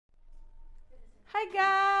Hi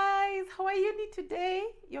guys, how are you today?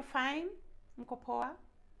 You're fine? Mko poa?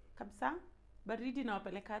 Kabisa? Baridi na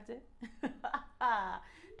wapelekaje?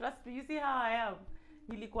 Trust me, you see how I am.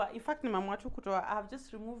 Nilikuwa, in fact nimeamua tu kutoa. I have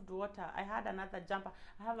just removed water. I had another jumper.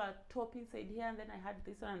 I have a top inside here and then I had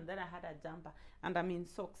this one and then I had a jumper. And I'm in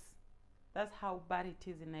socks. That's how bad it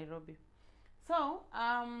is in Nairobi. So,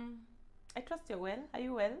 I trust you're well. Are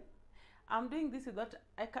you well? I'm doing this without,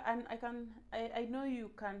 I know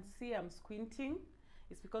you can see I'm squinting.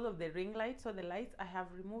 It's because of the ring light. So the lights, I have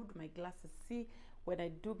removed my glasses. See, when I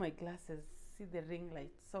do my glasses, see the ring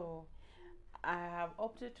light. So I have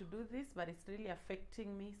opted to do this, but it's really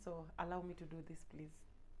affecting me. So allow me to do this, please.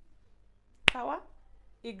 Sawa?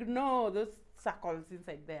 Ignore those circles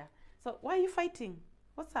inside there. So why are you fighting?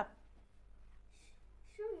 What's up?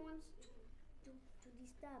 She wants to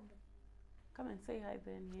disturb. Come and say hi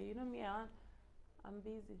then here. You know me, I'm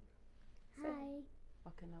busy. Say Hi.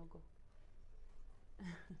 okay, now go.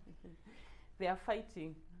 They are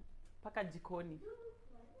fighting. Paka jikoni.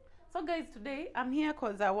 So guys, today I'm here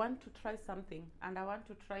because I want to try something. And I want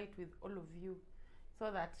to try it with all of you.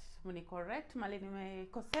 So that muni correct, mali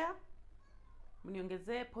nimekosea,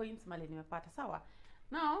 muniongezee points mali nimepata. Sawa.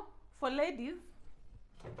 Now, for ladies,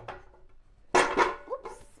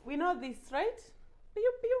 oops, we know this, right?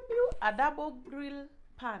 Pew, pew, pew, a double grill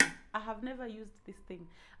pan. I have never used this thing.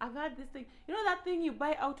 I've had this thing. You know that thing you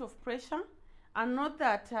buy out of pressure? And not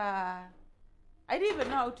that, I didn't even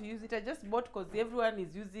know how to use it. I just bought because everyone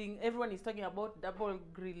is talking about double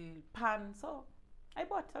grill pan. So I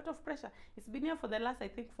bought out of pressure. It's been here for the last, I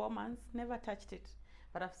think, 4 months. Never touched it.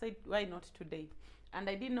 But I've said, why not today? And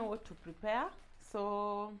I didn't know what to prepare.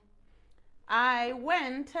 So I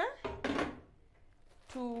went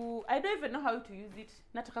to, I don't even know how to use it.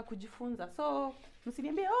 Nataka kujifunza. So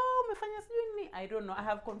msiniambie, oh, umefanya sijui nini. I don't know. I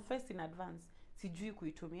have confessed in advance. Sijui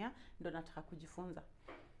kuitumia, ndo nataka kujifunza.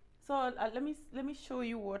 So let me show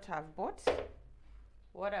you what I've bought.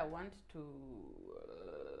 What I want to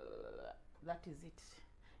that is it.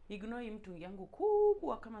 Ignore hii mtungi yangu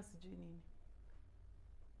kubwa kama sijui nini.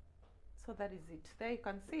 So that is it. There you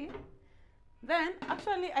can see. Then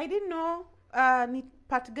actually I didn't know ni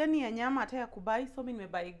part gani ya nyama hata ya kubai, so mimi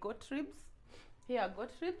nimebuy goat ribs. Here are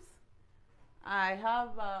goat ribs. I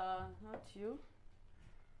have not you.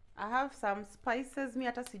 I have some spices. Mi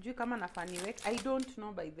hata sijui kama nafaa niweke. I don't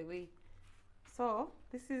know, by the way. So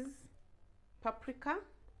this is paprika.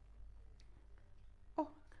 Oh,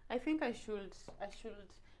 I think I should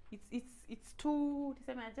it's too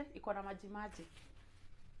nisemaje, iko na maji maji.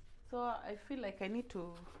 So I feel like I need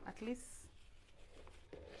to at least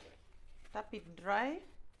tap it dry.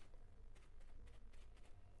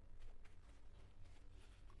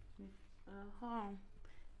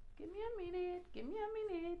 Give me a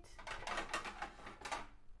minute.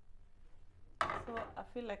 So I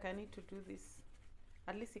feel like I need to do this.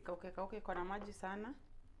 At least ikauke kwa na maji sana.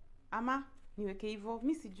 Ama niweke hivyo.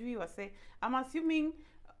 Mi sijui wase. I'm assuming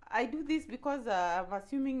I do this because I'm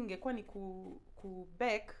assuming ingekuwa ni ku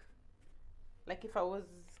bake. Like if I was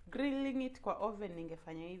grilling it kwa oven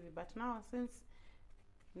ningefanya hivi. But now since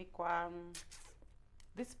ni kwa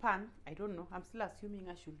this pan, I don't know. I'm still assuming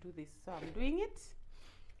I should do this. So I'm doing it.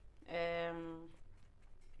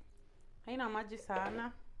 Haina maji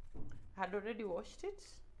sana. I had already washed it.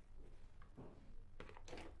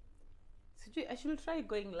 I should try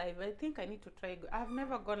going live. I think I need to try. I've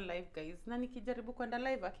never gone live, guys. Na nikijaribu kwenda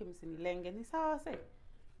live aki msinilenge. Ni sawa se?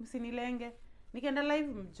 Msinilenge. Nikienda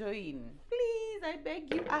live mjoin. Please, I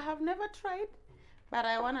beg you. I have never tried, but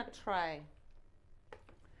I want to try.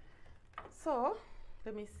 So,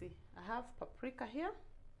 let me see. I have paprika here.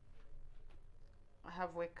 I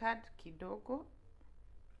have wekad kidogo.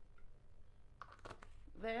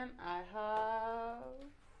 Then I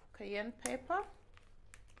have cayenne pepper.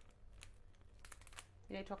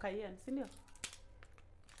 Inaitwa cayenne, si ndio?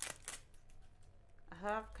 I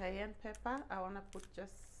have cayenne pepper. I want to put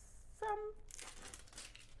just some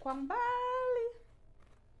kwa mbali.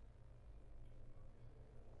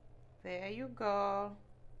 There you go.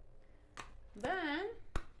 Then,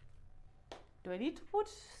 do I need to put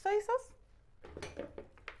soy sauce?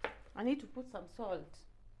 I need to put some salt.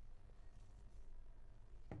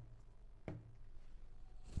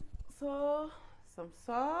 So, some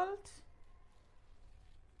salt.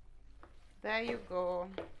 There you go.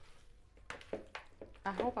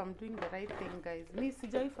 I hope I'm doing the right thing, guys. Mi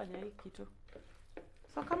sijaifanya hii kitu.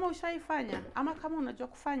 So kama ushaifanya ama kama unajua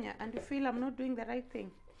kufanya and you feel I'm not doing the right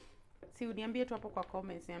thing, si uniambie tu hapo kwa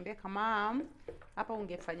comments. Niambie kama hapa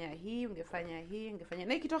ungefanya hii, ungefanya hii, ungefanya.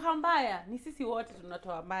 Na ikitoka mbaya, ni sisi wote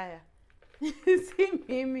tunatoa mbaya. Si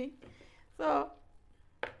mimi. So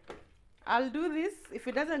I'll do this. If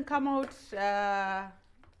it doesn't come out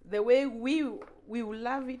the way we would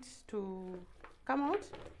love it to come out,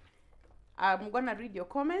 I'm gonna read your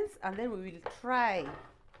comments and then we will try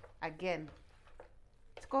again.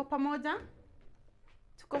 Tuko pamoja?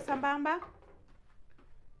 Tuko sambamba?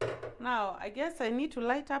 Now, I guess I need to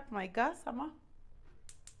light up my gas, ama?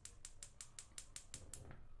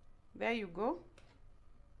 There you go.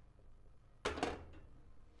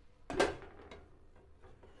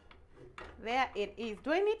 There it is.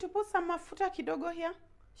 Do I need to put some mafuta kidogo here?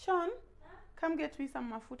 Sean, come get me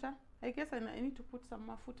some mafuta. I guess I need to put some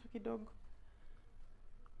mafuta kidogo.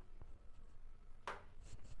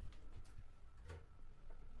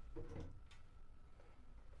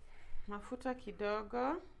 Mafuta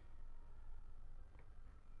kidogo.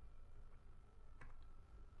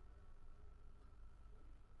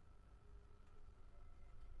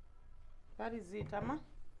 That is it, ama?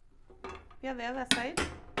 Here the other side.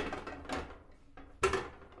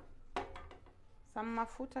 Some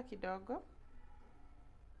mafuta kidogo.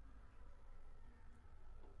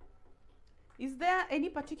 Is there any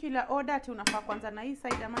particular order ati unafaa kwanza na hii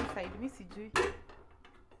side ama hii side? Mimi sijui.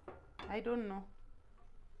 I don't know.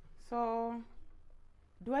 So,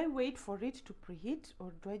 do I wait for it to preheat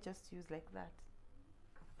or do I just use like that?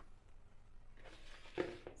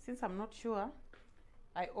 Since I'm not sure,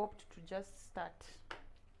 I opt to just start.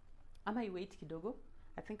 Am I wait kidogo?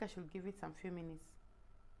 I think I should give it some few minutes.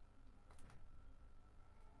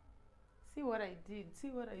 See what I did. See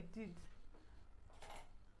what I did.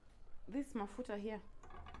 This mafuta here.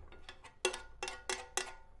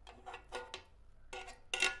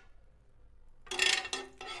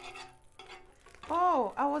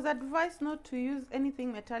 Oh, I was advised not to use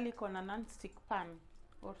anything metallic on a non-stick pan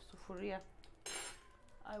or sufuria.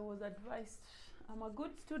 I was advised. I'm a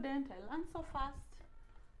good student. I learn so fast.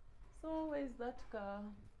 So where's that car?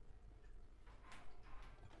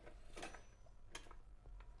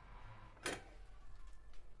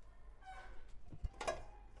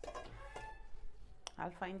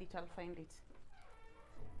 I'll find it. I'll find it.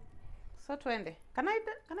 So twende. Can I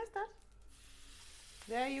start?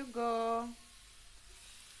 There you go.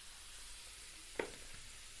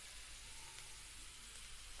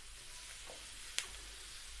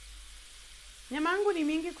 Nyama yangu ni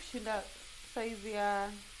mingi kushinda size ya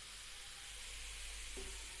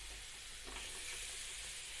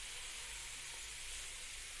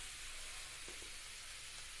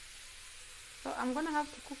so I'm gonna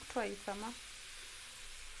have to cook twice, ama.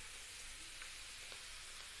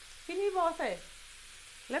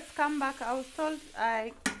 Let's come back. I was told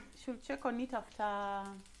I should check on it after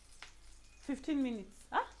 15 minutes.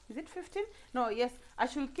 Ah, is it 15? No, yes. I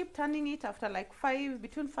should keep turning it after like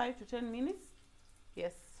between 5 to 10 minutes.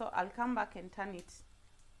 Yes, so I'll come back and turn it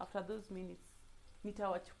after those minutes.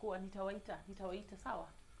 Nitawachukua, nitawaita sawa.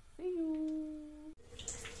 See you.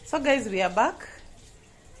 So guys, we are back.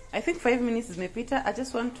 I think 5 minutes is mepita. I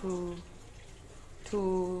just want to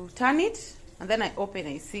turn it and then I open,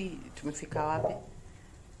 I see tumefika wapi.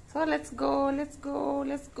 So let's go.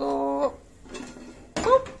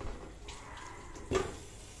 Boop.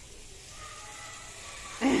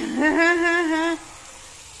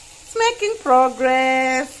 It's making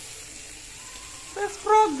progress. There's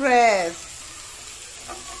progress.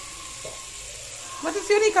 But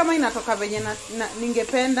sioni kama inatoka venye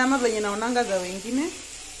ningependa ama venye naonanga za wengine.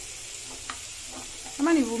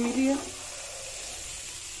 Ama nivumilie.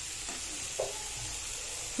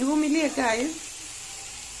 Nivumilie guys.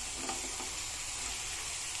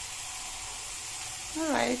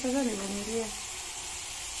 Alright, sasa nivumilie.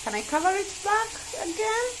 Can I cover it back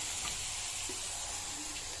again?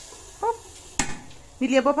 Hop.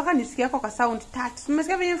 Niliogopa nisikia kwa sound tat.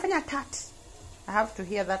 Nimesikia venye mfanya tat. I have to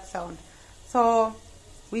hear that sound. So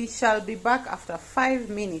we shall be back after 5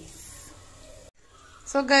 minutes.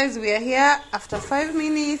 So guys, we are here after 5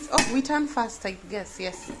 minutes. Oh, we turn fast, I guess.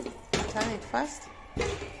 Yes, turn it fast.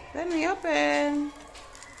 Then we open.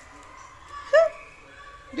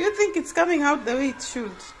 Do you think it's coming out the way it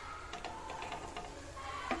should?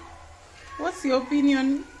 What's your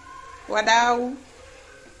opinion, wadau?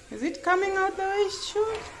 Is it coming out the way it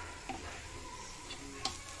should?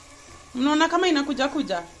 Mnaona kama inakuja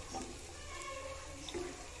kuja?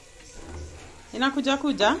 Inakuja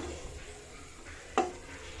kuja?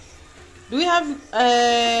 Do we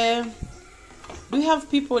have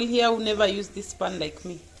people here who never use this pan like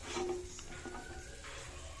me?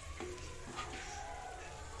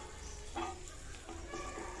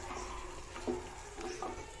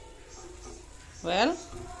 Well,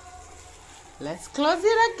 let's close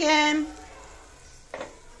it again.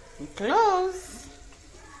 We close.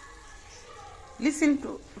 Listen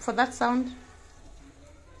for that sound.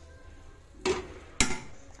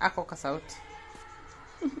 Ako kasauti.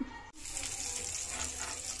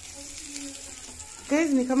 Guys,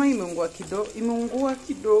 ni kama imeungua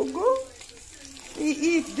kidogo.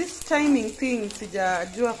 This timing thing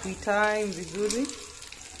sijajua kuitime vizuri.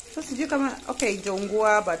 So sijui kama okay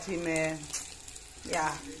ijaungua but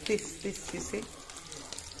yeah, this you see.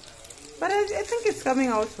 But I think it's coming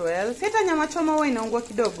out well. Sita nyama choma huwa inaungua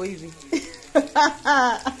kidogo hivi.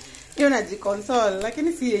 Hiyo najiconsole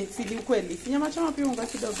lakini si ukweli. Si nyama choma pia ungua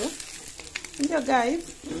kidogo. Ndio guys.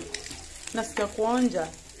 Nasikia kuonja.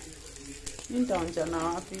 Nitaonja na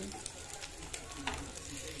wapi?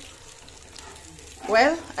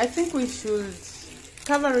 Well, I think we should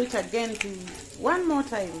cover it again one more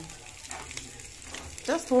time.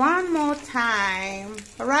 Just one more time.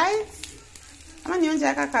 Alright? Ama nionje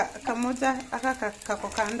aka kamoja aka kako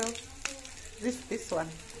kando. This one.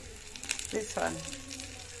 This one.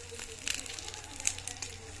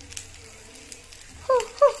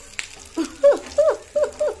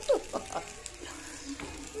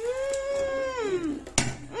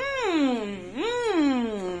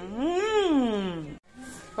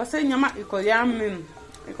 Wase nyama iko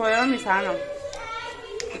yummy sana.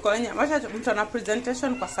 Iko nyama wacha mtu na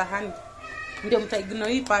presentation kwa sahani. Ndio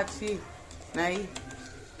mtaignore hii part hii na hii.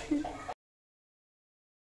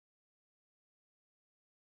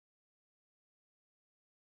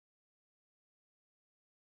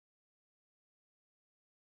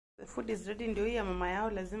 The food is ready, ndio hii ya mama yao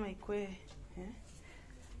lazima ikue.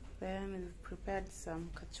 Then we prepared some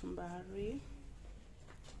kachumbari.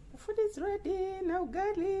 The food is ready. Now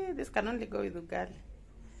ugali. This can only go with ugali.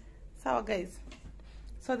 So guys,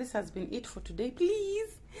 so this has been it for today.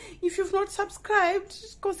 Please, if you've not subscribed,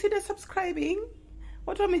 consider subscribing.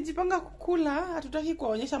 Watu wamejipanga kukula, hatutaki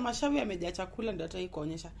kuonyesha mashawi yamejaa chakula ndio hataki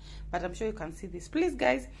kuonyesha. But I'm sure you can see this. Please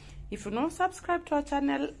guys, if you not subscribe to our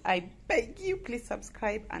channel, I beg you please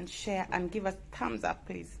subscribe and share and give us thumbs up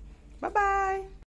please. Bye bye.